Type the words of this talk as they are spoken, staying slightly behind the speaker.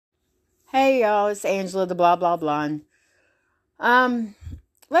Hey y'all, it's Angela, the blah blah blonde. Um,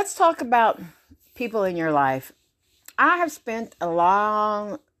 let's talk about people in your life. I have spent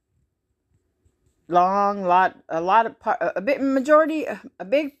a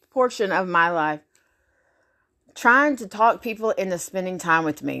big portion of my life trying to talk people into spending time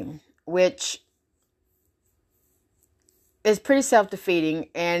with me, which is pretty self-defeating,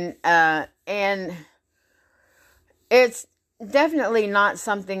 and it's definitely not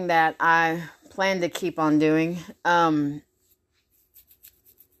something that I plan to keep on doing.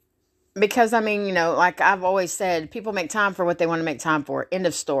 Because like I've always said, people make time for what they want to make time for. End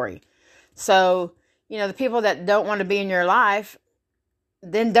of story. So, the people that don't want to be in your life,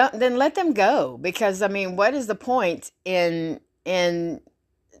 then let them go. Because what is the point in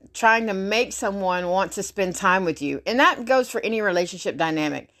trying to make someone want to spend time with you? And that goes for any relationship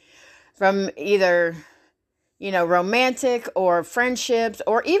dynamic, from either romantic or friendships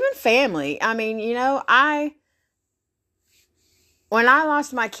or even family. When I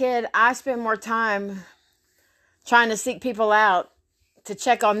lost my kid, I spent more time trying to seek people out to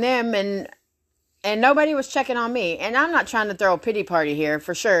check on them, and nobody was checking on me. And I'm not trying to throw a pity party here,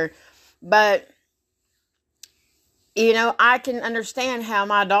 for sure, but I can understand how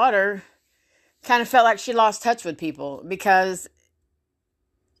my daughter kind of felt like she lost touch with people, because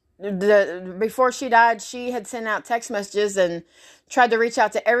before she died, she had sent out text messages and tried to reach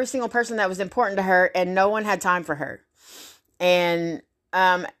out to every single person that was important to her, and no one had time for her. And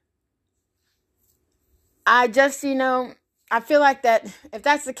I just, I feel like that if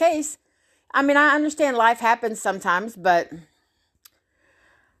that's the case, I understand life happens sometimes, but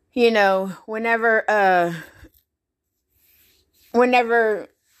whenever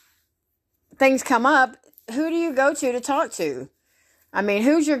things come up, who do you go to talk to?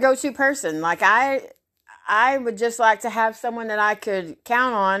 Who's your go-to person? Like I would just like to have someone that I could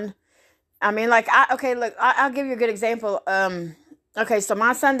count on. Okay, look, I'll give you a good example. Okay, so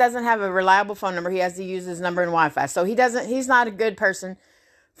my son doesn't have a reliable phone number. He has to use his number in Wi-Fi. So he's not a good person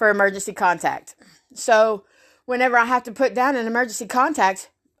for emergency contact. So whenever I have to put down an emergency contact,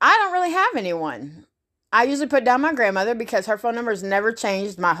 I don't really have anyone. I usually put down my grandmother because her phone number has never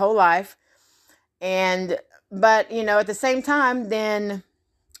changed my whole life. But at the same time, then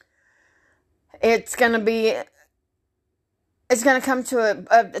it's going to come to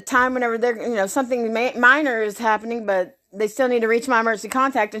a time whenever they're, something minor is happening, but they still need to reach my emergency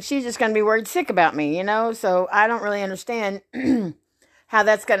contact, and she's just going to be worried sick about me, so I don't really understand how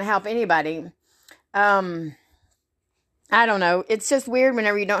that's going to help anybody. I don't know. It's just weird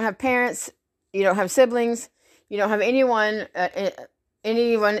whenever you don't have parents, you don't have siblings, you don't have anyone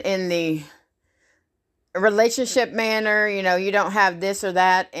in the relationship manner, you don't have this or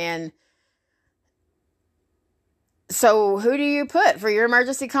that. And so who do you put for your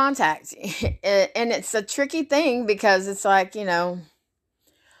emergency contact? And it's a tricky thing, because it's like,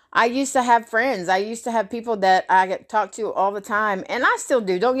 I used to have friends. I used to have people that I get talked to all the time, and I still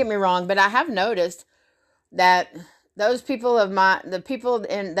do. Don't get me wrong, but I have noticed that those people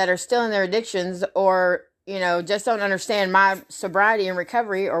that are still in their addictions, or just don't understand my sobriety and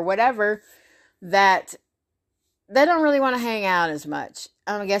recovery or whatever, that they don't really want to hang out as much.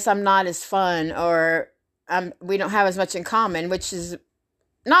 I guess I'm not as fun, or we don't have as much in common, which is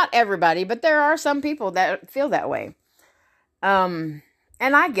not everybody, but there are some people that feel that way. And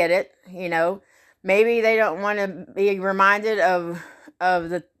I get it, maybe they don't want to be reminded of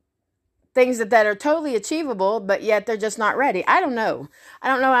the things that are totally achievable, but yet they're just not ready. I don't know.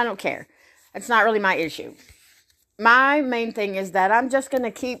 I don't care. It's not really my issue. My main thing is that I'm just going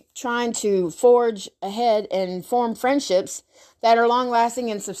to keep trying to forge ahead and form friendships that are long lasting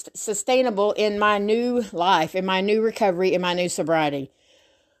and sustainable in my new life, in my new recovery, in my new sobriety.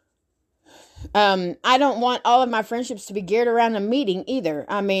 I don't want all of my friendships to be geared around a meeting either.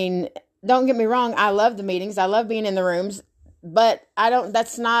 Don't get me wrong. I love the meetings. I love being in the rooms, but that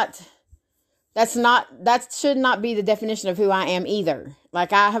should not be the definition of who I am either.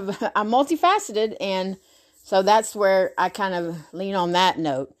 Like I'm multifaceted, and so that's where I kind of lean on that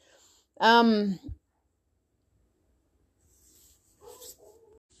note.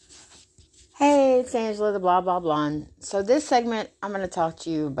 Hey, it's Angela, the blah blah blonde. So this segment, I'm going to talk to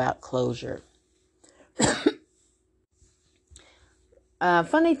you about closure.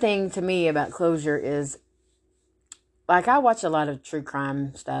 Funny thing to me about closure is, like, I watch a lot of true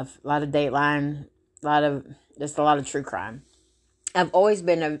crime stuff, a lot of Dateline, a lot of true crime. I've always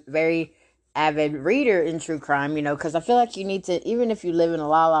been a very avid reader in true crime, because I feel like you need to, even if you live in a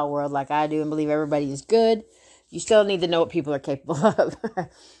la world like I do and believe everybody is good, you still need to know what people are capable of.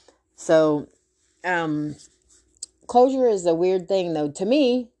 So, closure is a weird thing, though, to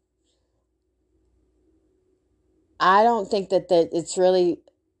me, I don't think that it's really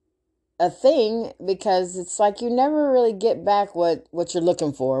a thing, because it's like you never really get back what you're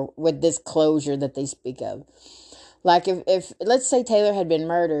looking for with this closure that they speak of. Like if let's say Taylor had been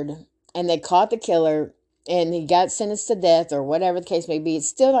murdered and they caught the killer and he got sentenced to death or whatever the case may be, it's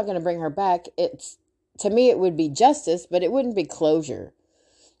still not going to bring her back. To me, it would be justice, but it wouldn't be closure.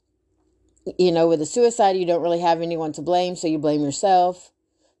 With a suicide, you don't really have anyone to blame, so you blame yourself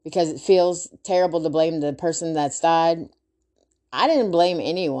because it feels terrible to blame the person that's died. I didn't blame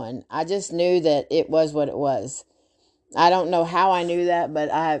anyone. I just knew that it was what it was. I don't know how I knew that, but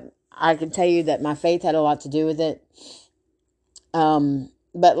I can tell you that my faith had a lot to do with it.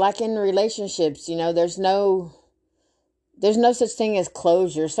 But like in relationships, there's no such thing as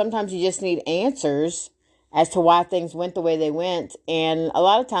closure. Sometimes you just need answers as to why things went the way they went. And a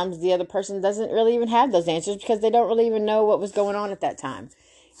lot of times the other person doesn't really even have those answers because they don't really even know what was going on at that time.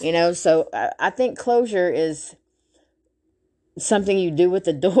 So I think closure is something you do with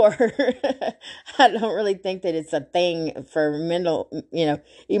the door. I don't really think that it's a thing for mental,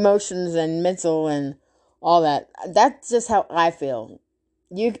 emotions and mental and all that. That's just how I feel.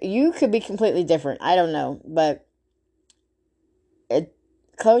 You could be completely different. I don't know, but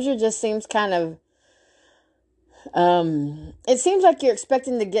closure just seems kind of, it seems like you're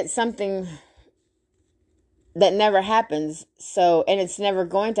expecting to get something that never happens. So, and it's never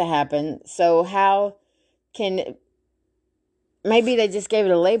going to happen. So how can, maybe they just gave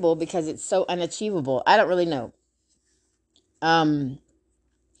it a label because it's so unachievable. I don't really know. I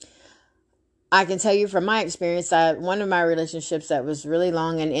can tell you from my experience, one of my relationships that was really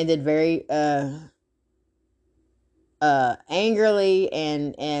long and ended very, angrily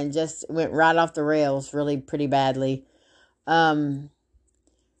and just went right off the rails really pretty badly.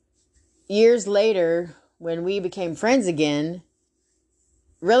 Years later, when we became friends again,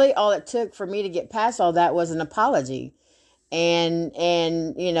 really all it took for me to get past all that was an apology. And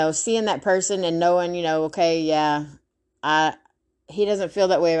seeing that person and knowing, okay, yeah, he doesn't feel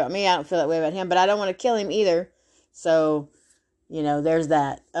that way about me. I don't feel that way about him, but I don't want to kill him either. So, there's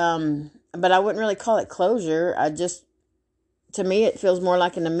that. But I wouldn't really call it closure. To me, it feels more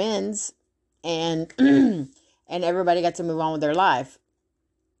like an amends, and and everybody got to move on with their life.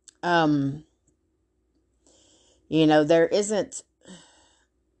 There isn't,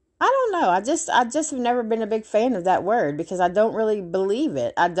 I don't know. I just have never been a big fan of that word because I don't really believe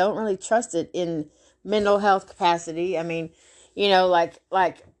it. I don't really trust it in mental health capacity. I mean,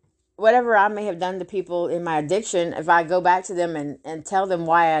 like whatever I may have done to people in my addiction, if I go back to them and tell them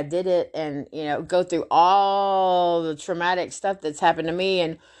why I did it and, go through all the traumatic stuff that's happened to me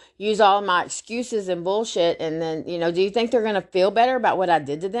and use all my excuses and bullshit. And then, do you think they're going to feel better about what I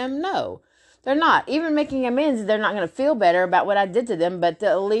did to them? No, they're not. Even making amends, they're not going to feel better about what I did to them, but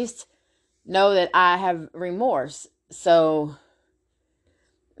they'll at least know that I have remorse. So,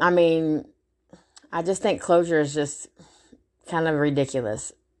 I mean, I just think closure is just kind of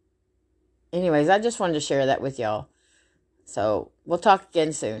ridiculous. Anyways, I just wanted to share that with y'all. So, we'll talk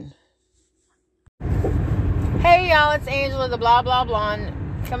again soon. Hey, y'all, it's Angela, the Blah Blah Blonde,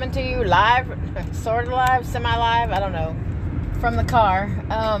 coming to you live, sort of live, semi-live, I don't know, from the car.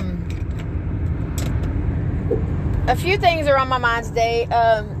 A few things are on my mind today.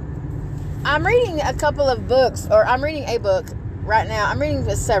 I'm reading a couple of books, or I'm reading a book right now. I'm reading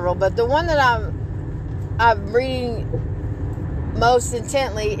several, but the one that I'm reading most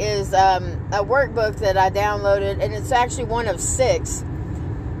intently is a workbook that I downloaded, and it's actually one of 6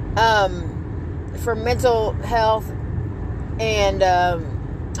 for mental health, and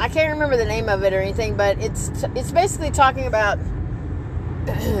I can't remember the name of it or anything, but it's basically talking about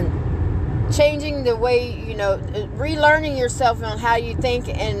changing the way, relearning yourself on how you think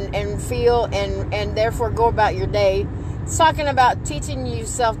and feel and therefore go about your day. It's talking about teaching you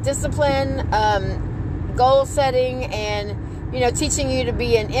self-discipline, goal setting, and teaching you to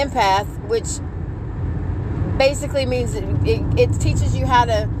be an empath, which basically means it teaches you how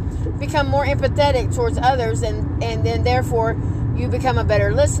to become more empathetic towards others, and then therefore you become a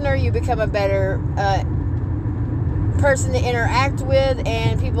better listener, you become a better person to interact with,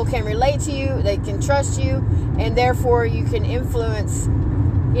 and people can relate to you, they can trust you, and therefore you can influence,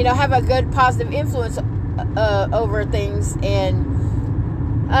 have a good positive influence over things. And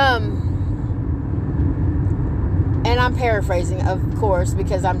I'm paraphrasing, of course,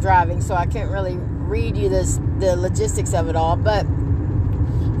 because I'm driving, so I can't really read you the logistics of it all. But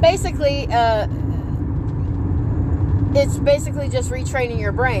basically, it's basically just retraining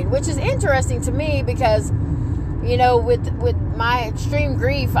your brain, which is interesting to me because, with my extreme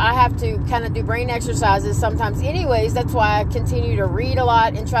grief, I have to kind of do brain exercises sometimes anyways. That's why I continue to read a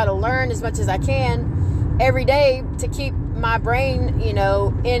lot and try to learn as much as I can. every day to keep my brain, you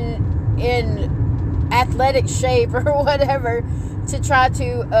know, in athletic shape or whatever, to try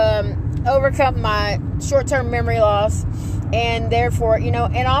to overcome my short-term memory loss, and therefore, you know,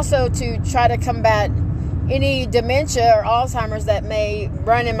 and also to try to combat any dementia or Alzheimer's that may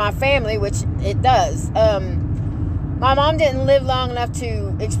run in my family, which it does. My mom didn't live long enough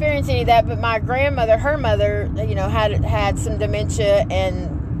to experience any of that, but my grandmother, her mother, you know, had some dementia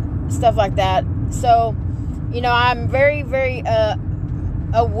and stuff like that. So, you know, I'm very, very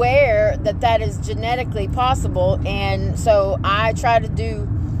aware that is genetically possible, and so I try to do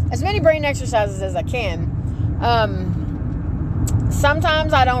as many brain exercises as I can.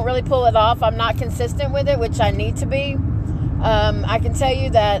 Sometimes I don't really pull it off. I'm not consistent with it, which I need to be. I can tell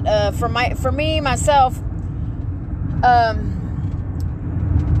you that for me myself, in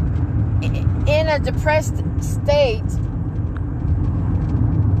a depressed state,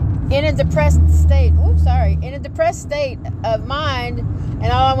 of mind,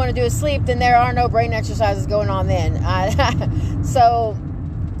 and all I want to do is sleep, then there are no brain exercises going on then.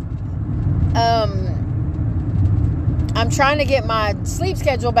 I'm trying to get my sleep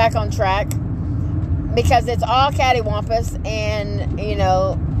schedule back on track, because it's all cattywampus, and, you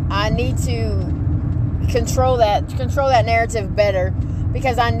know, I need to control that narrative better,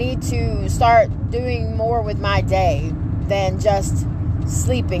 because I need to start doing more with my day than just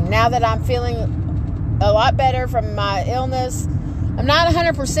sleeping. Now that I'm feeling a lot better from my illness, I'm not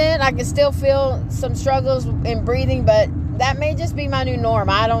 100%. I can still feel some struggles in breathing, but that may just be my new norm.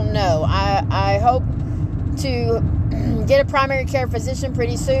 I don't know. I hope to get a primary care physician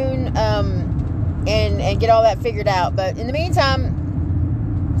pretty soon, and get all that figured out. But in the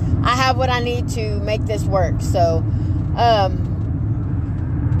meantime, I have what I need to make this work. So,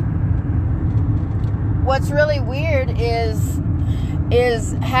 what's really weird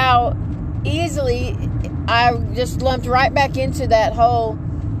is how easily I just lumped right back into that whole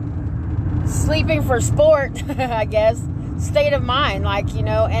sleeping for sport, I guess, state of mind, like, you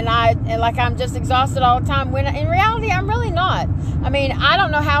know, and like I'm just exhausted all the time, when in reality I'm really not. I mean, I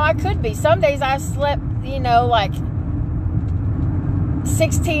don't know how I could be. Some days I slept, you know, like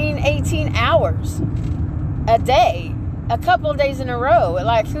 16, 18 hours a day, a couple of days in a row.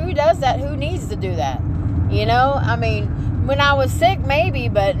 Like, who does that? Who needs to do that? You know, I mean, when I was sick, maybe,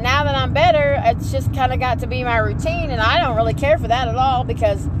 but now that I'm better, it's just kind of got to be my routine, and I don't really care for that at all,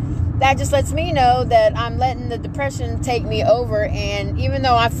 because that just lets me know that I'm letting the depression take me over. And even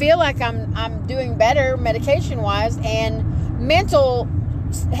though I feel like I'm doing better medication-wise and mental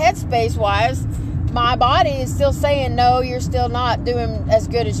headspace-wise, my body is still saying, no, you're still not doing as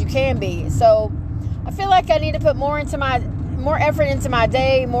good as you can be. So I feel like I need to put more effort into my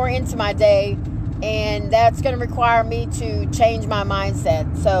day, and that's going to require me to change my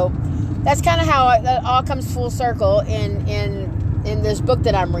mindset. So that's kind of how that all comes full circle in this book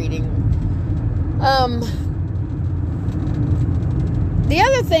that I'm reading. The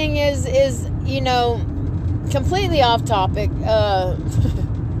other thing is, you know, completely off topic,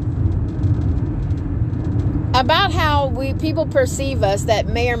 about how people perceive us that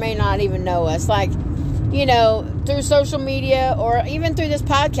may or may not even know us. Like, you know, through social media or even through this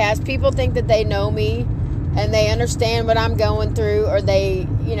podcast, people think that they know me and they understand what I'm going through, or they,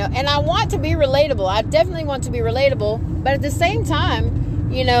 you know, and I want to be relatable. I definitely want to be relatable, but at the same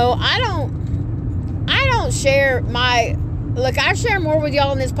time, you know, I don't share I share more with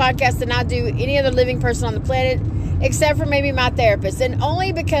y'all in this podcast than I do any other living person on the planet, except for maybe my therapist, and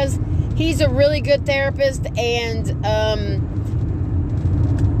only because he's a really good therapist, and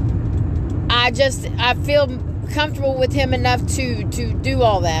I feel comfortable with him enough to do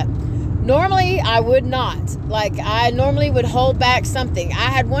all that. Normally, I would not. Like, I normally would hold back something. I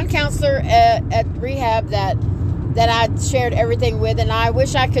had one counselor at rehab that I shared everything with, and I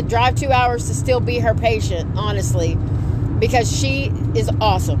wish I could drive 2 hours to still be her patient, honestly, because she is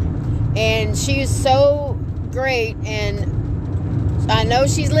awesome. And she is so great, and I know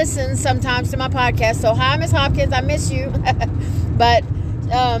she's listened sometimes to my podcast, so hi, Miss Hopkins, I miss you. But,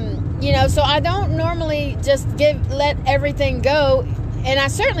 you know, so I don't normally just let everything go, and I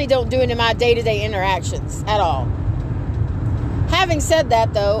certainly don't do it in my day-to-day interactions at all. Having said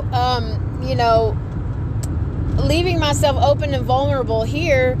that, though, you know, leaving myself open and vulnerable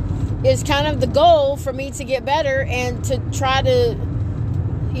here is kind of the goal for me to get better and to try to,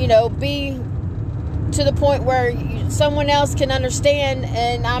 you know, be to the point where someone else can understand,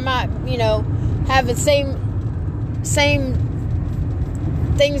 and I might, you know, have the same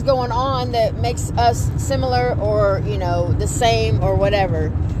things going on that makes us similar, or, you know, the same, or whatever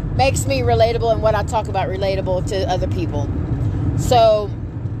makes me relatable, and what I talk about relatable to other people. So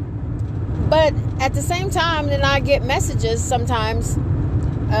But at the same time, then I get messages sometimes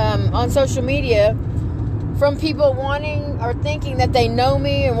on social media from people wanting or thinking that they know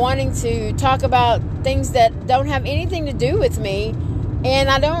me and wanting to talk about things that don't have anything to do with me. And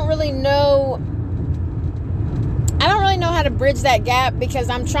I don't really know how to bridge that gap, because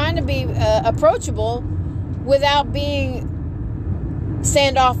I'm trying to be approachable without being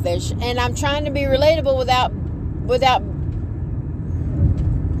standoffish, and I'm trying to be relatable without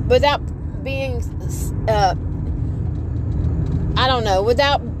being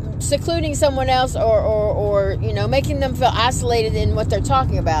without secluding someone else or making them feel isolated in what they're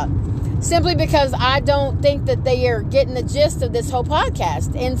talking about, simply because I don't think that they are getting the gist of this whole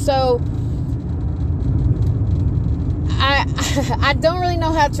podcast. And so I don't really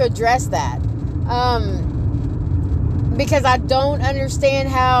know how to address that, because I don't understand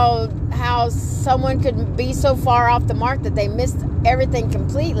how someone could be so far off the mark that they missed everything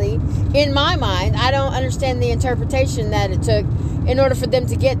completely. In my mind, I don't understand the interpretation that it took in order for them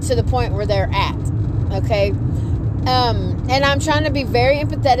to get to the point where they're at. Okay? And I'm trying to be very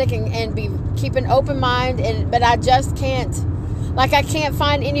empathetic and keep an open mind, but I just can't, I can't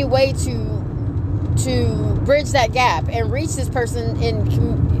find any way to bridge that gap and reach this person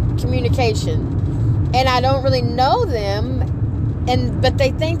in communication. And I don't really know them, but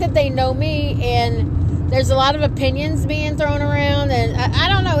they think that they know me, and there's a lot of opinions being thrown around, and I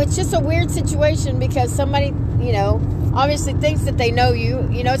don't know, it's just a weird situation, because somebody, obviously thinks that they know you.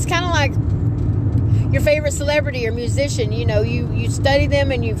 It's kind of like your favorite celebrity or musician. You study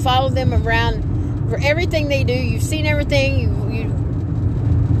them and you follow them around for everything they do. You've seen everything.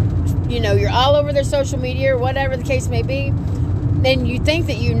 You're all over their social media or whatever the case may be. Then you think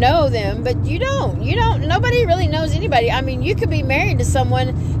that you know them, but you don't. Nobody really knows anybody. I mean, you could be married to someone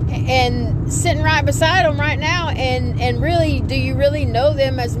and sitting right beside them right now, and really, do you really know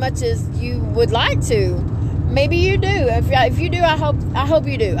them as much as you would like to? Maybe you do. If you do, I hope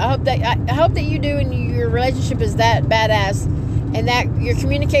you do. I hope that you do, and your relationship is that badass, and that your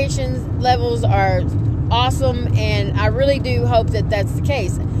communication levels are awesome. And I really do hope that that's the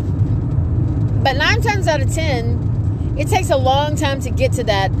case. But 9 times out of 10, it takes a long time to get to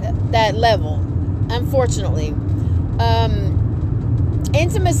that level, unfortunately.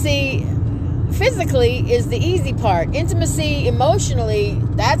 Intimacy physically is the easy part. Intimacy emotionally,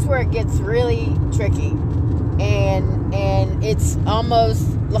 that's where it gets really tricky. And it's almost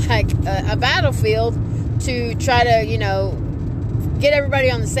like a battlefield to try to, get everybody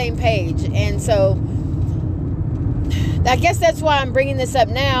on the same page. And so I guess that's why I'm bringing this up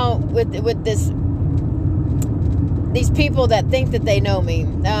now with these people that think that they know me.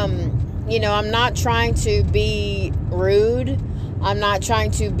 I'm not trying to be rude. I'm not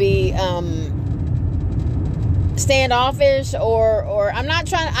trying to be standoffish or I'm not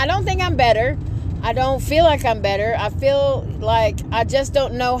trying. I don't think I'm better. I don't feel like I'm better. I feel like I just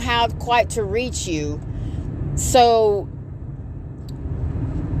don't know how quite to reach you. So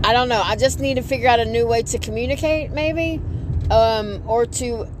I don't know. I just need to figure out a new way to communicate, maybe, or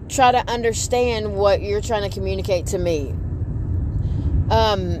to try to understand what you're trying to communicate to me.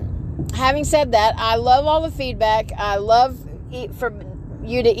 Having said that, I love all the feedback. I love for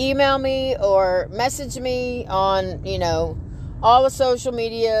you to email me or message me on, all the social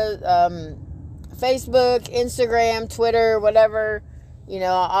media, Facebook, Instagram, Twitter, whatever. I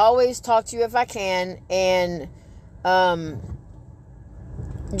always talk to you if I can, and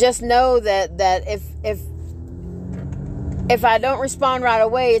just know that if I don't respond right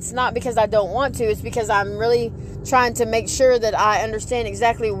away, it's not because I don't want to. It's because I'm really trying to make sure that I understand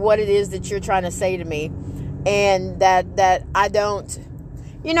exactly what it is that you're trying to say to me, and that I don't,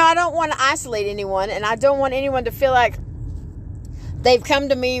 I don't want to isolate anyone, and I don't want anyone to feel like they've come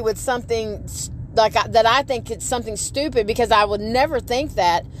to me with something that I think it's something stupid, because I would never think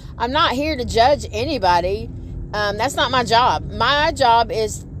that. I'm not here to judge anybody. That's not my job. My job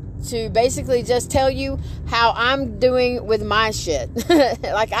is to basically just tell you how I'm doing with my shit.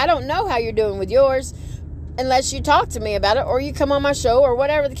 I don't know how you're doing with yours unless you talk to me about it or you come on my show or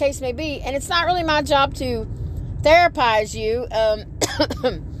whatever the case may be. And it's not really my job to therapize you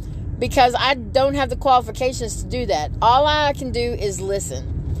because I don't have the qualifications to do that. All I can do is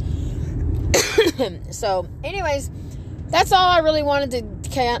listen. So, anyways, that's all I really wanted to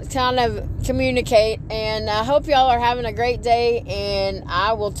kind of communicate, and I hope y'all are having a great day, and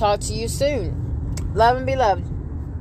I will talk to you soon. Love and be loved.